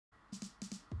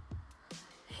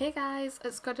Hey guys,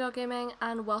 it's SquidGirlGaming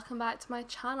and welcome back to my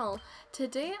channel.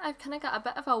 Today I've kind of got a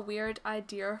bit of a weird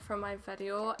idea for my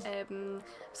video. I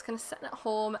was kind of sitting at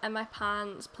home in my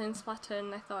pants playing Splatoon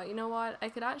and I thought, you know what, I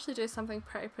could actually do something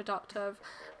pretty productive,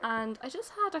 and I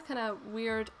just had a kind of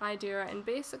weird idea. And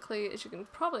basically, as you can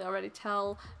probably already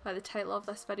tell by the title of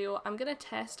this video, I'm going to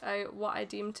test out what I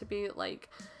deem to be like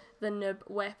the noob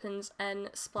weapons in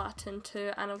Splatoon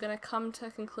 2, and I'm going to come to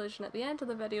a conclusion at the end of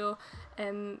the video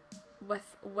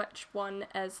with which one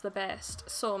is the best.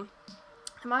 So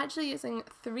I'm actually using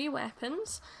three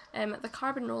weapons, the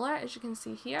carbon roller, as you can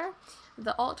see here,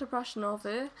 the octobrush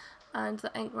Novu, and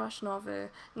the ink brush Novu.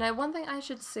 Now one thing I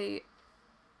should say,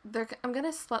 I'm going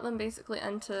to split them basically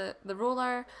into the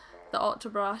roller, the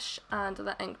octobrush, and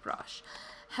the ink brush.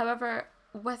 However,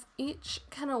 with each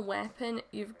kind of weapon,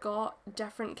 you've got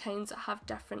different kinds that have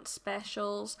different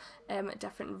specials,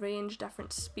 different range,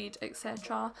 different speed,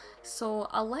 etc. So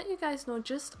I'll let you guys know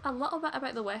just a little bit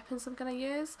about the weapons I'm going to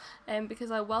use, because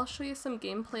I will show you some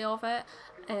gameplay of it,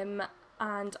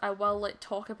 and I will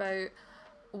talk about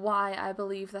why I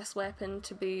believe this weapon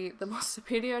to be the most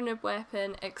superior noob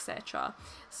weapon, etc.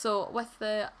 So with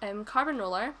the carbon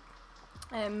roller,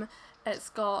 it's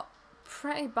got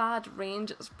pretty bad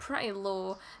range, it's pretty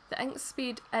low, the ink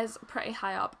speed is pretty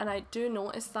high up, and I do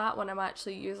notice that when I'm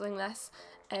actually using this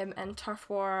in Turf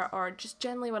War, or just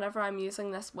generally whenever I'm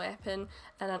using this weapon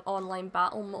in an online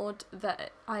battle mode,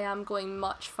 that I am going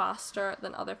much faster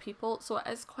than other people, so it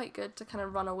is quite good to kind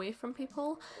of run away from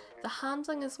people. The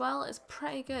handling as well is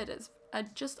pretty good, it's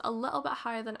just a little bit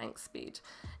higher than ink speed.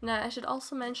 Now I should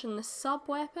also mention the sub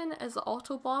weapon is the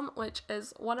auto bomb, which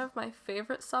is one of my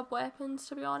favourite sub weapons,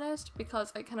 to be honest,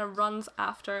 because it kind of runs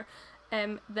after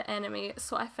the enemy,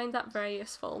 so I find that very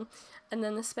useful. And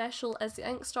then the special is the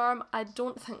ink storm. I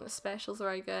don't think the special's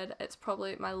very good, it's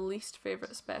probably my least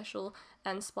favourite special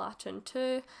in Splatoon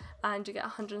 2, and you get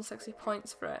 160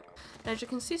 points for it. Now as you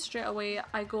can see straight away,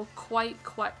 I go quite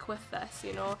quick with this,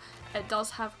 you know, it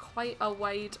does have quite a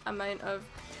wide amount of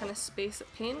kind of space it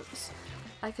paints.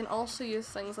 I can also use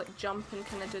things like jump and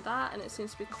kind of do that, and it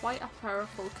seems to be quite a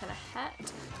powerful kind of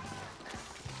hit.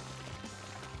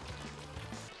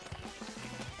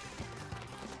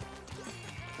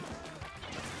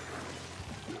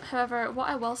 However, what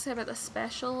I will say about the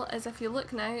special is if you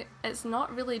look now, it's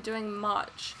not really doing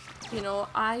much. You know,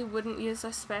 I wouldn't use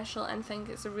this special and think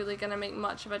it's really going to make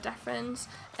much of a difference.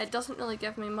 It doesn't really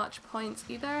give me much points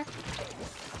either.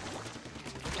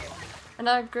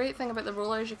 Another great thing about the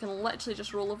roller is you can literally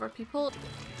just roll over people.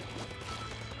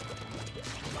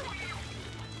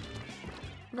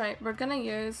 Right, we're going to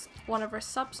use one of our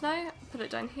subs now, put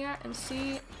it down here and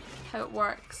see how it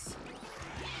works.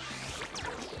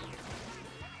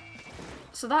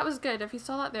 So that was good. If you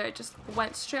saw that there, it just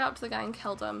went straight up to the guy and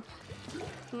killed him.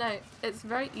 Now, it's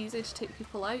very easy to take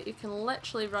people out. You can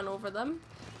literally run over them.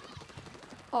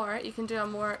 Or you can do a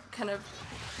more kind of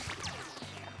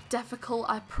difficult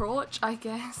approach, I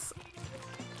guess.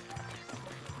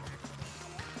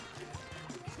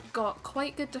 Got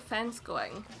quite good defense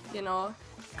going, you know.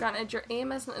 Granted, your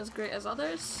aim isn't as great as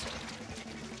others,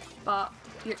 but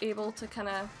you're able to kind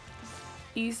of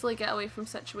easily get away from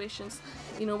situations.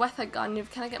 You know, with a gun you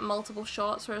kind of get multiple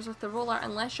shots, whereas with the roller,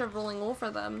 unless you're rolling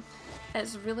over them,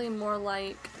 it's really more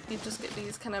like you just get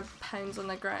these kind of pounds on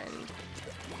the ground.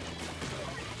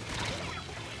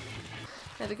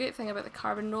 Now the great thing about the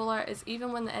carbon roller is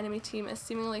even when the enemy team is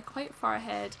seemingly quite far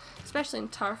ahead, especially in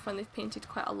turf when they've painted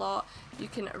quite a lot, you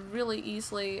can really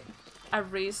easily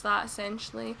erase that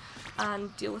essentially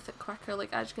and deal with it quicker.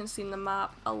 Like as you can see in the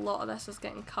map, a lot of this is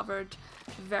getting covered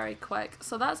very quick,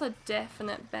 so that's a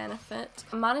definite benefit.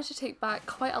 I managed to take back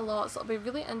quite a lot, so it'll be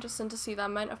really interesting to see the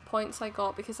amount of points I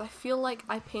got, because I feel like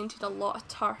I painted a lot of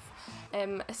turf,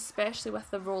 especially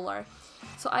with the roller.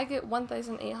 So I get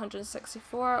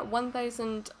 1,864,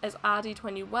 1,000 is added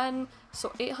when you win,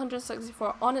 so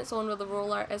 864 on its own with the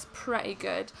roller is pretty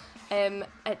good.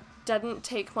 It didn't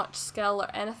take much skill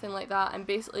or anything like that, and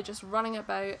basically just running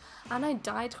about, and I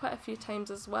died quite a few times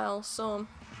as well, so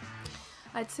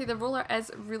I'd say the roller is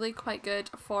really quite good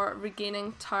for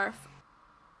regaining turf.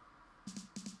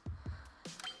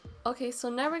 Okay, so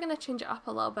now we're going to change it up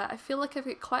a little bit. I feel like I've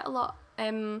got quite a lot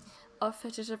of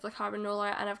footage of the carbon roller,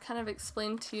 and I've kind of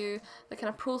explained to you the kind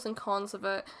of pros and cons of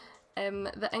it.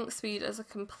 The ink speed is a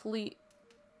complete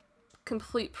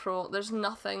pro. There's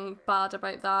nothing bad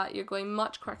about that. You're going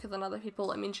much quicker than other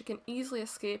people. It means you can easily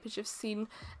escape, as you've seen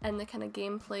in the kind of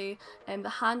gameplay. The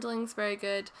handling's very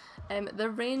good. The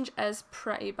range is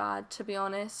pretty bad, to be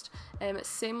honest.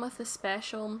 Same with the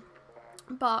special.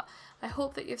 But I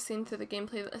hope that you've seen through the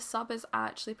gameplay that the sub is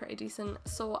actually pretty decent.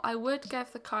 So I would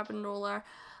give the carbon roller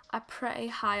a pretty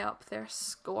high up their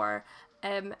score.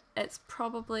 It's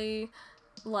probably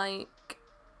like,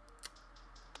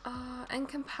 in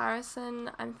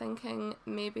comparison, I'm thinking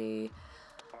maybe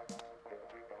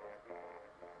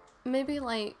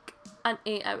like an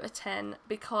 8 out of 10,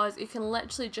 because you can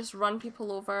literally just run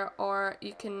people over, or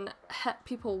you can hit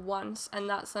people once and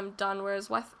that's them done, whereas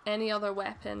with any other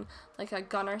weapon like a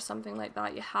gun or something like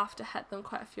that, you have to hit them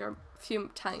quite a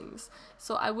few times.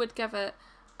 So I would give it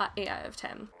an 8 out of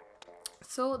 10.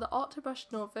 So the Octobrush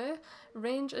Nova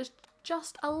range is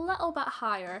just a little bit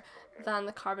higher than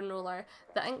the Carbon Roller.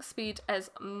 The ink speed is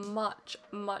much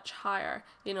higher,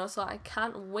 you know, so I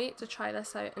can't wait to try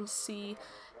this out and see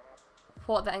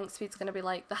what the ink speed's going to be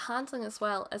like. The handling as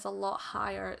well is a lot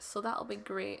higher, so that'll be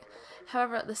great.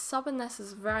 However, the sub in this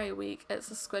is very weak.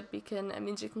 It's a squid beacon. It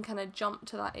means you can kind of jump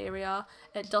to that area.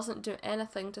 It doesn't do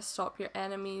anything to stop your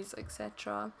enemies,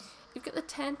 etc. You've got the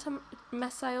Tenta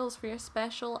missiles for your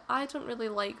special. I don't really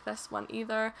like this one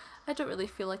either. I don't really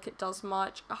feel like it does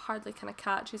much. It hardly kind of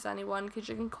catches anyone because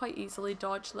you can quite easily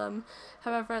dodge them.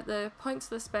 However, the points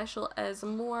of the special is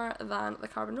more than the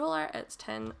Carbon Roller. It's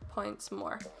 10 points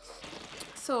more.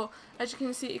 So, as you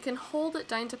can see, you can hold it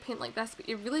down to paint like this, but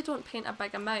you really don't paint a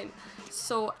big amount.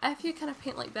 So if you kind of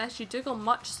paint like this, you do go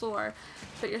much slower,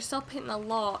 but you're still painting a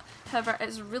lot. However,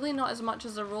 it's really not as much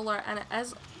as a roller, and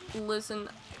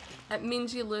it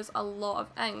means you lose a lot of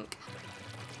ink.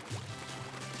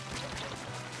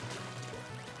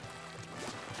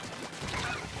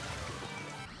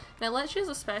 Now let's use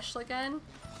a special again.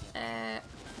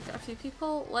 Got a few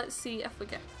people. Let's see if we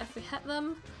hit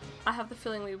them. I have the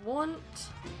feeling we won't.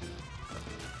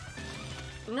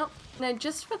 Nope. Now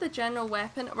just for the general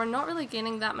weapon, we're not really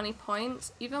gaining that many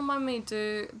points. Even when we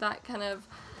do that kind of,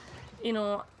 you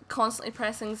know, constantly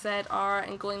pressing ZR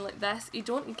and going like this, you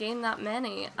don't gain that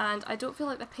many, and I don't feel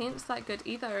like the paint's that good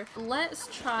either. Let's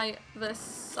try this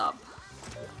sub.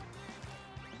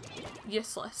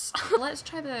 Useless. Let's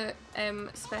try the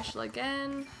special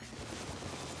again.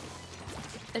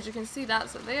 As you can see,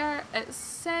 that's it there. It's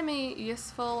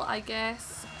semi-useful, I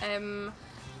guess.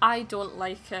 I don't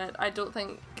like it. I don't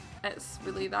think it's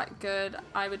really that good.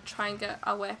 I would try and get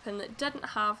a weapon that didn't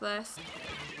have this.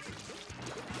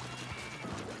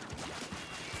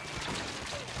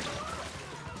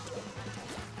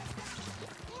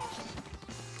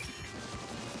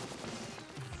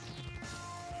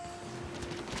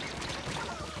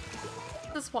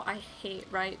 This is what I hate,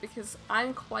 right? Because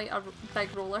I'm quite a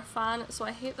big roller fan, so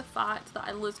I hate the fact that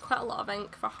I lose quite a lot of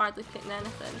ink for hardly painting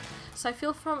anything. So I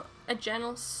feel from a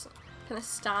general kind of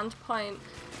standpoint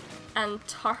and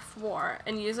turf war,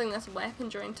 and using this weapon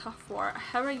during turf war,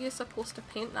 how are you supposed to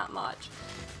paint that much?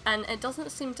 And it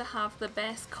doesn't seem to have the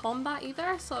best combat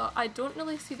either, so I don't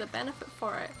really see the benefit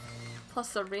for it.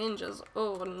 Plus the range is,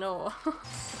 oh no.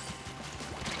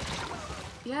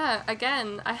 Yeah,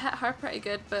 again, I hit her pretty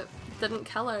good, but didn't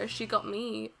kill her. She got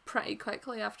me pretty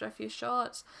quickly after a few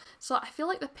shots. So I feel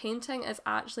like the painting is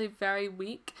actually very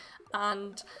weak,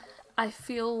 and I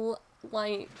feel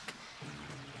like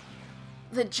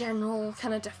the general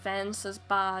kind of defense is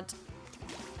bad.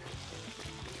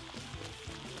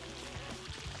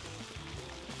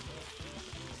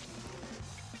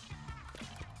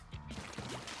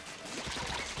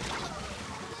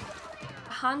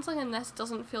 Handling in this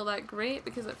doesn't feel that great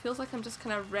because it feels like I'm just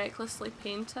kind of recklessly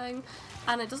painting,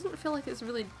 and it doesn't feel like it's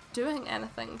really doing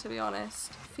anything, to be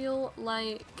honest. I feel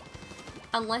like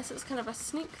unless it's kind of a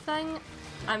sneak thing,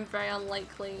 I'm very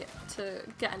unlikely to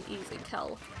get an easy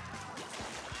kill.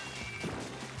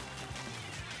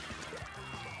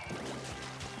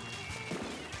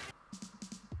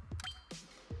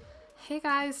 Hey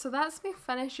guys, so that's me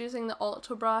finished using the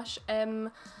Octobrush.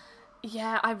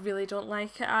 Yeah, I really don't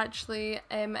like it actually.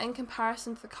 In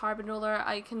comparison to the Carbon Roller,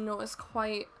 I can notice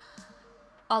quite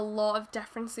a lot of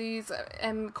differences,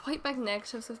 quite big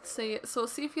negatives I'd say. So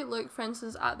see if you look for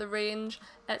instance at the range,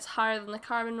 it's higher than the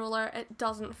Carbon Roller. It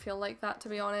doesn't feel like that, to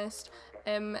be honest.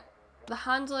 The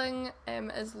handling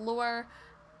is lower.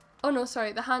 Oh no,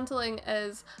 sorry, the handling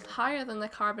is higher than the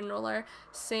Carbon Roller,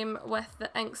 same with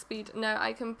the ink speed. Now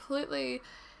I completely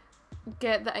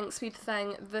get the ink speed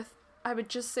thing. I would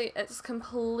just say it's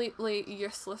completely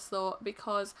useless though,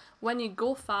 because when you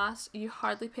go fast you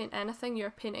hardly paint anything,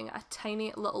 you're painting a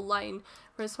tiny little line,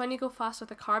 whereas when you go fast with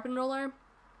a Carbon Roller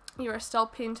you are still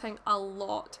painting a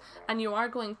lot, and you are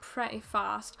going pretty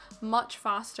fast, much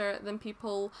faster than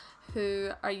people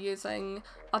who are using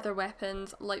other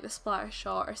weapons like the splatter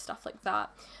shot or stuff like that.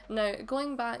 Now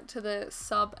going back to the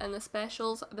sub and the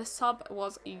specials, the sub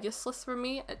was useless for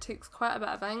me. It takes quite a bit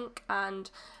of ink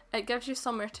and it gives you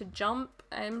somewhere to jump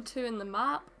to in the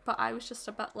map, but I was just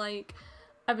a bit like,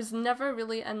 I was never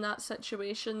really in that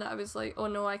situation that I was like, oh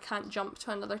no, I can't jump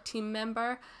to another team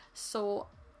member, so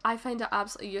I find it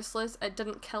absolutely useless. It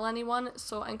didn't kill anyone,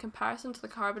 so in comparison to the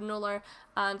carbon roller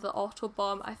and the auto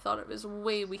bomb, I thought it was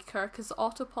way weaker, because the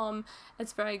auto bomb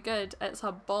is very good, it's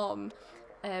a bomb.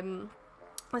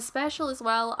 The special as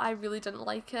well, I really didn't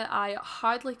like it. I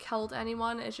hardly killed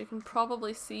anyone, as you can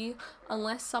probably see,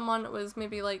 unless someone was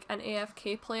maybe like an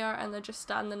AFK player and they're just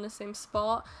standing in the same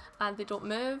spot and they don't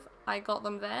move. I got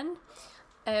them then.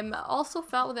 I also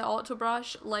felt with the auto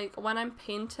brush, like when I'm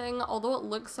painting, although it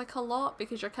looks like a lot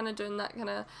because you're kind of doing that kind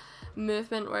of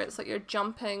movement where it's like you're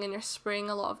jumping and you're spraying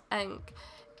a lot of ink,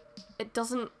 it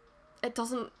doesn't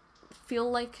feel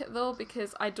like it though,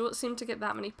 because I don't seem to get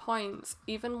that many points.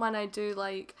 Even when I do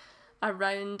like a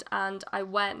round and I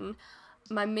win,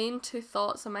 my main two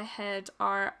thoughts in my head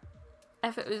are,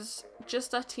 if it was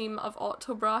just a team of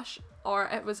auto brush or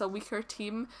it was a weaker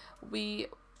team, we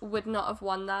would not have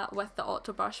won that with the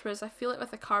auto brush. Whereas I feel like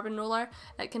with the carbon roller,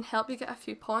 it can help you get a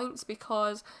few points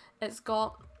because it's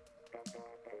got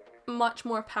much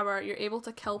more power. You're able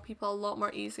to kill people a lot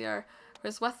more easier.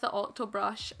 Whereas with the auto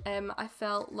brush, I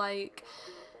felt like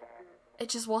it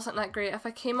just wasn't that great. If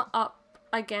I came up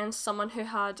against someone who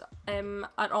had an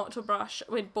auto brush,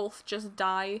 we'd both just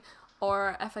die.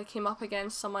 Or if I came up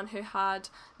against someone who had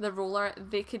the roller,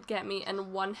 they could get me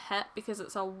in one hit because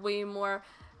it's a way more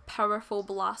powerful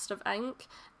blast of ink.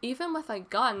 Even with a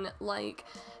gun, like,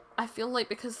 I feel like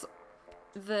because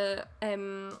the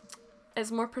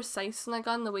it's more precise in a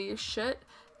gun, the way you shoot,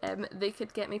 they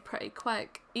could get me pretty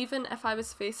quick. Even if I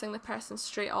was facing the person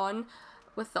straight on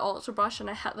with the auto brush and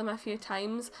I hit them a few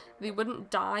times, they wouldn't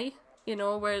die, you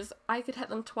know, whereas I could hit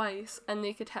them twice and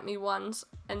they could hit me once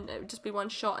and it would just be one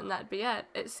shot and that'd be it.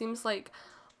 It seems like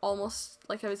almost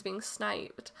like I was being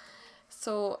sniped.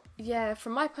 So yeah,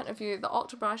 from my point of view, the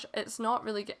auto brush, it's not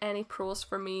really got any pros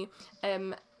for me.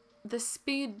 The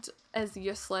speed is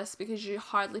useless because you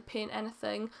hardly paint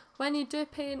anything. When you do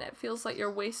paint, it feels like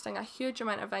you're wasting a huge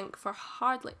amount of ink for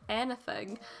hardly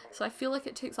anything. So I feel like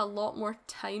it takes a lot more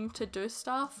time to do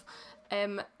stuff.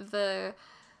 The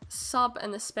sub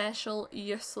and the special,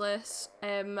 useless.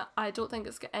 I don't think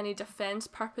it's got any defense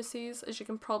purposes. As you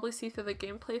can probably see through the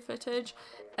gameplay footage,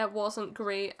 it wasn't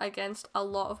great against a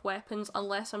lot of weapons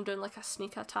unless I'm doing like a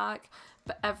sneak attack,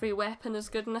 but every weapon is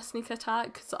good in a sneak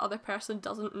attack because the other person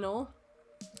doesn't know.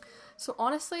 So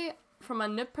honestly, from a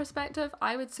noob perspective,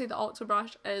 I would say the auto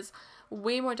brush is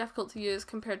way more difficult to use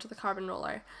compared to the carbon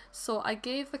roller. So I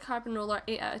gave the carbon roller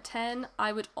 8 out of 10.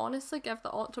 I would honestly give the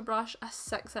auto brush a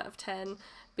 6 out of 10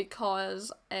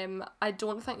 because I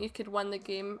don't think you could win the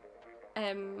game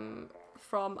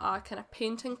from a kind of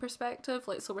painting perspective.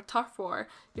 Like, so with Turf War,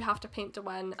 you have to paint to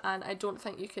win, and I don't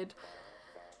think you could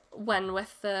win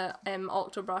with the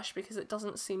auto brush because it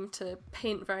doesn't seem to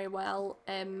paint very well,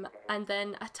 and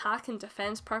then attack and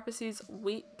defense purposes,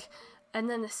 weak, and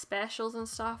then the specials and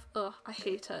stuff, ugh, I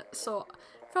hate it. So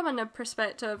from a noob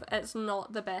perspective, it's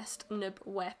not the best noob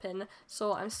weapon.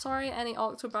 So I'm sorry any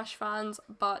auto brush fans,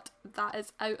 but that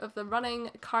is out of the running.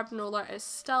 Carbon roller is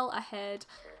still ahead.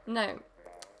 Now,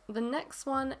 the next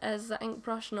one is the ink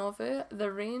brush Novu. The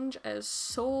range is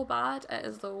so bad, it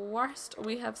is the worst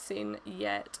we have seen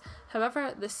yet.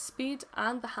 However, the speed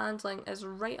and the handling is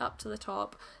right up to the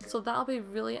top, so that'll be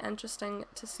really interesting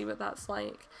to see what that's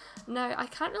like. Now, I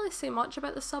can't really say much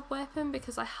about the sub weapon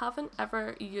because I haven't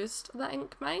ever used the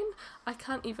ink mine. I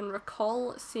can't even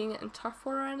recall seeing it in Turf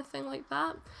War or anything like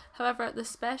that. However, the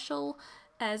special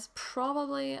is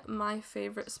probably my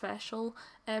favourite special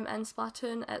in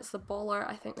Splatoon. It's the baller.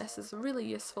 I think this is really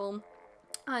useful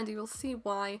and you will see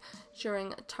why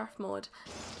during turf mode.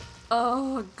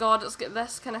 Oh god, it's got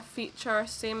this kind of feature,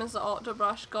 same as the auto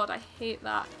brush. God, I hate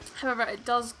that. However, it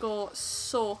does go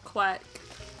so quick.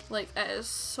 Like, it is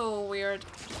so weird.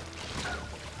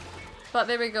 But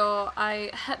there we go, I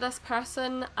hit this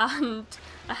person and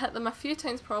I hit them a few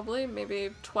times probably, maybe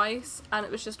twice, and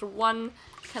it was just one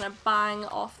kind of bang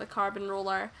off the carbon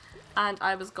roller and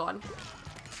I was gone.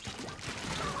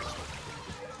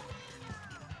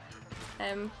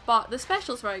 But the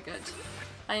special's very good.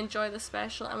 I enjoy the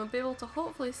special and we'll be able to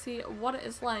hopefully see what it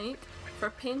is like for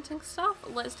painting stuff.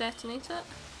 Let's detonate it.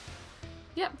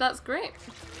 Yep, that's great.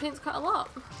 Paints quite a lot.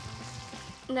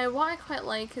 Now what I quite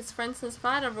like is, for instance, if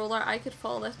I had a roller, I could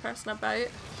follow this person about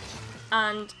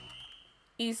and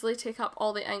easily take up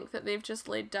all the ink that they've just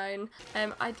laid down.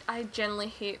 I generally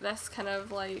hate this kind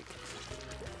of like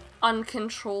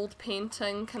uncontrolled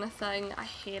painting kind of thing. I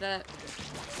hate it.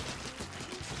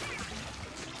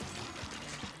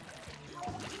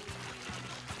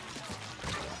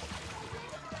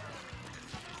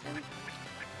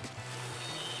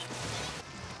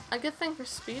 A good thing for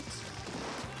speed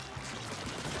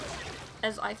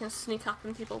is I can sneak up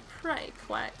on people pretty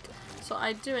quick, so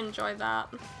I do enjoy that.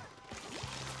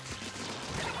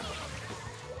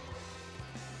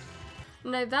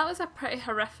 Now that was a pretty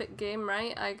horrific game,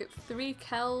 right? I got 3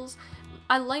 kills.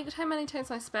 I liked how many times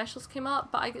my specials came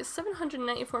up, but I get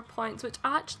 794 points, which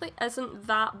actually isn't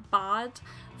that bad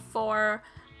for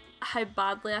how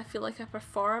badly I feel like I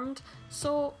performed.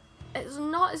 So it's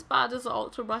not as bad as the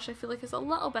Octo Brush. I feel like it's a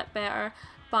little bit better,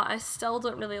 but I still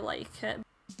don't really like it.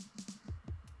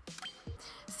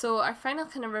 So our final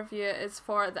kind of review is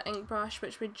for the ink brush,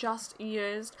 which we just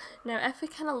used. Now if we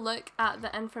kind of look at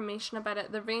the information about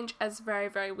it, the range is very,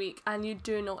 very weak, and you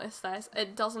do notice this.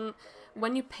 It doesn't,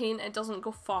 when you paint, it doesn't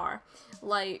go far.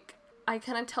 Like, I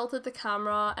kind of tilted the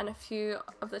camera and a few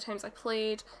of the times I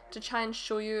played to try and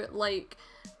show you like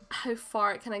how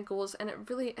far it kind of goes, and it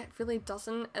really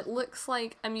doesn't. It looks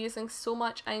like I'm using so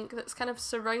much ink that's kind of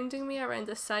surrounding me around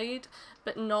the side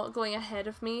but not going ahead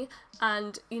of me,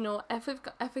 and you know, if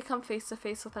we come face to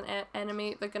face with an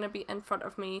enemy, they're going to be in front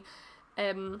of me,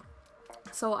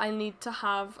 so I need to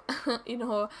have you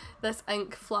know, this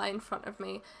ink fly in front of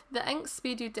me. The ink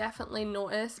speed you definitely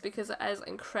notice because it is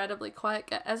incredibly quick.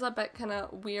 It is a bit kind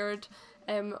of weird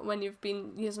when you've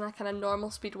been using a kind of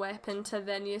normal speed weapon to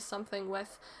then use something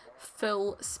with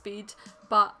full speed,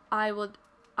 but I would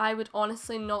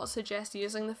honestly not suggest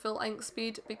using the full ink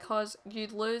speed because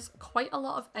you'd lose quite a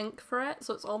lot of ink for it,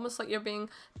 so it's almost like you're being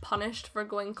punished for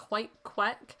going quite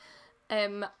quick,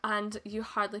 and you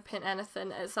hardly paint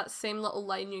anything. It's that same little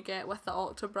line you get with the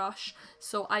Octo Brush,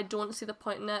 so I don't see the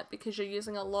point in it because you're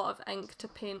using a lot of ink to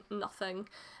paint nothing.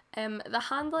 The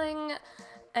handling,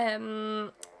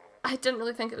 I didn't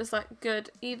really think it was that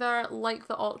good either. Like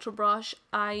the Octo Brush,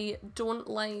 I don't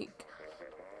like,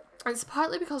 it's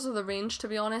partly because of the range, to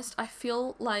be honest. I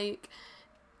feel like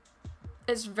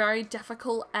it's very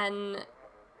difficult in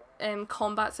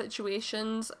combat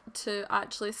situations to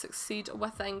actually succeed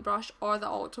with the ink brush or the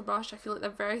Octo Brush. I feel like they're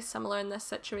very similar in this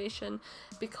situation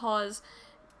because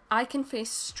I can face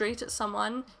straight at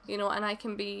someone, you know, and I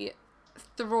can be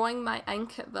throwing my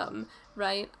ink at them,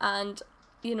 right? And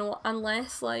you know,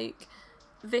 unless like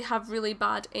they have really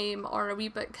bad aim or a wee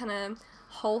bit kind of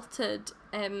halted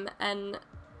in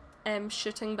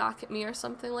shooting back at me or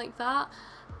something like that,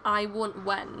 I won't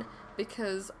win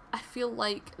because I feel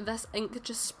like this ink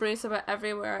just sprays about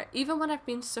everywhere. Even when I've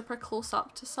been super close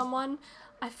up to someone,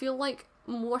 I feel like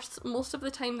most of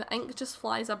the time the ink just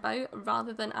flies about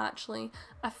rather than actually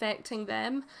affecting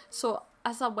them. So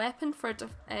as a weapon for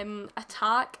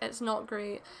attack, it's not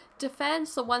great.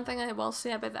 Defense, the one thing I will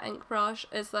say about the ink brush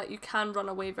is that you can run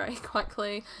away very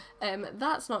quickly.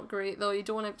 That's not great though, you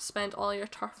don't want to spend all your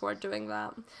turf war doing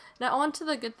that. Now on to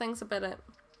the good things about it.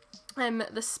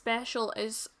 The special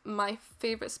is my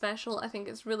favourite special. I think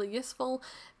it's really useful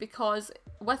because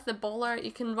with the baller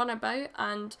you can run about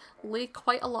and lay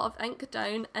quite a lot of ink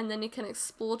down and then you can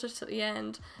explode it at the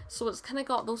end. So it's kind of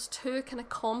got those two kind of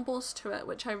combos to it,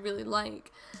 which I really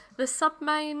like. The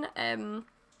submine,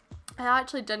 I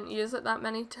actually didn't use it that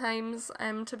many times,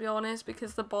 to be honest,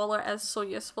 because the baller is so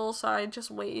useful, so I just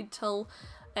waited till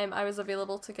I was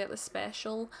available to get the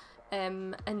special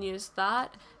and use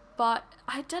that. But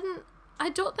I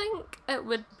don't think it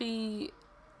would be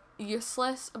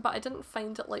useless, but I didn't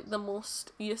find it like the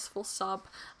most useful sub.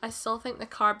 I still think the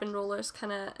carbon rollers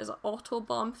kind of is an auto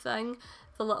bomb thing,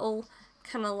 the little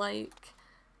kind of like,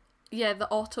 yeah, the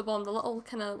auto bomb, the little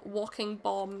kind of walking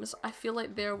bombs, I feel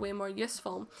like they're way more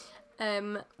useful.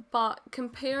 But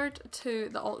compared to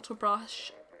the Octo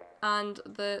Brush and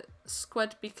the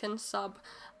Squid Beacon sub,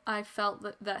 I felt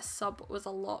that this sub was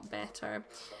a lot better.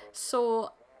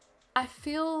 So I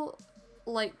feel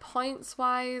like points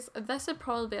wise, this would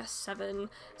probably be a 7.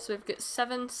 So we've got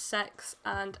 7, 6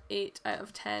 and 8 out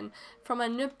of 10. From a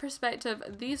noob perspective,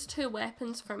 these two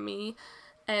weapons for me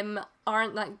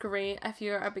aren't that great if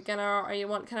you're a beginner or you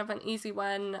want kind of an easy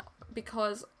win,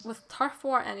 because with turf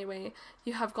war anyway,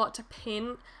 you have got to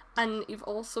paint and you've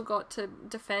also got to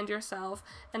defend yourself,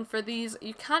 and for these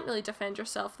you can't really defend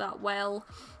yourself that well.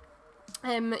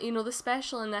 You know, the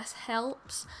special in this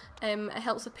helps. It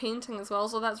helps with painting as well,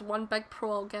 so that's one big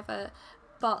pro I'll give it.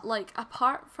 But like,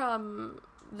 apart from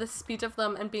the speed of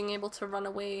them and being able to run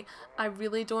away, I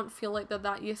really don't feel like they're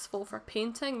that useful for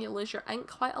painting. You lose your ink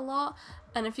quite a lot,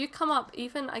 and if you come up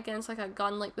even against like a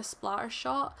gun like the splatter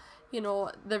shot, you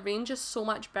know, the range is so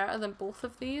much better than both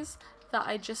of these that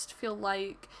I just feel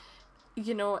like,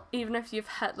 you know, even if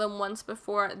you've hit them once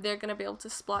before, they're going to be able to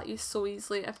splat you so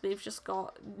easily if they've just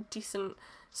got decent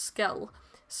skill.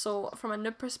 So from a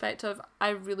noob perspective, I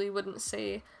really wouldn't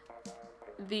say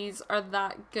these are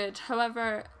that good.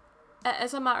 However, it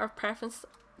is a matter of preference.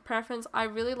 I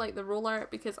really like the roller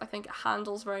because I think it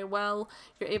handles very well.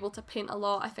 You're able to paint a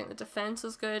lot. I think the defense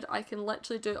is good. I can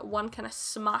literally do one kind of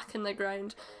smack in the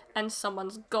ground and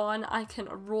someone's gone. I can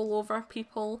roll over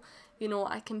people, you know,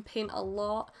 I can paint a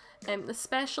lot. The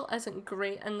special isn't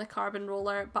great in the carbon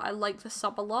roller, but I like the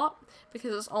sub a lot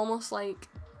because it's almost like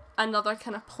another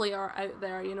kind of player out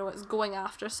there, you know, it's going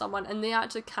after someone and they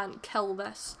actually can't kill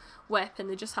this weapon,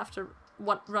 they just have to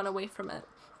run away from it.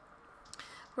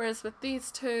 Whereas with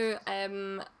these two,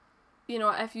 you know,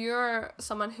 if you're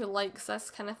someone who likes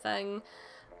this kind of thing,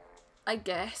 I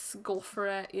guess go for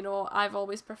it. You know, I've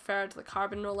always preferred the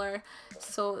carbon roller,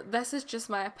 so this is just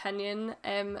my opinion,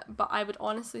 but I would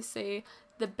honestly say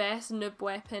the best noob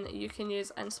weapon you can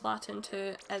use in Splatoon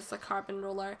 2 is the carbon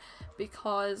roller,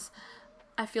 because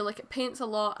I feel like it paints a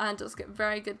lot and it's got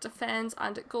very good defense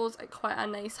and it goes at quite a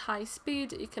nice high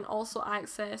speed. You can also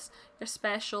access your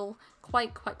special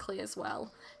quite quickly as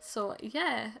well. So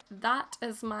yeah, that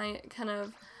is my kind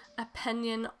of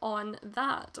opinion on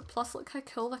that. Plus look how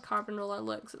cool the carbon roller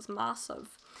looks, it's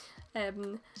massive.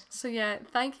 So yeah,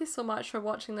 thank you so much for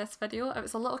watching this video. It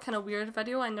was a little kind of weird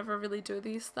video, I never really do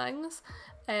these things.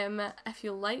 If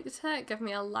you liked it, give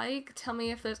me a like, tell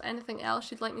me if there's anything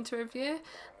else you'd like me to review,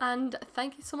 and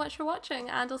thank you so much for watching,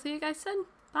 and I'll see you guys soon.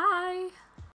 Bye!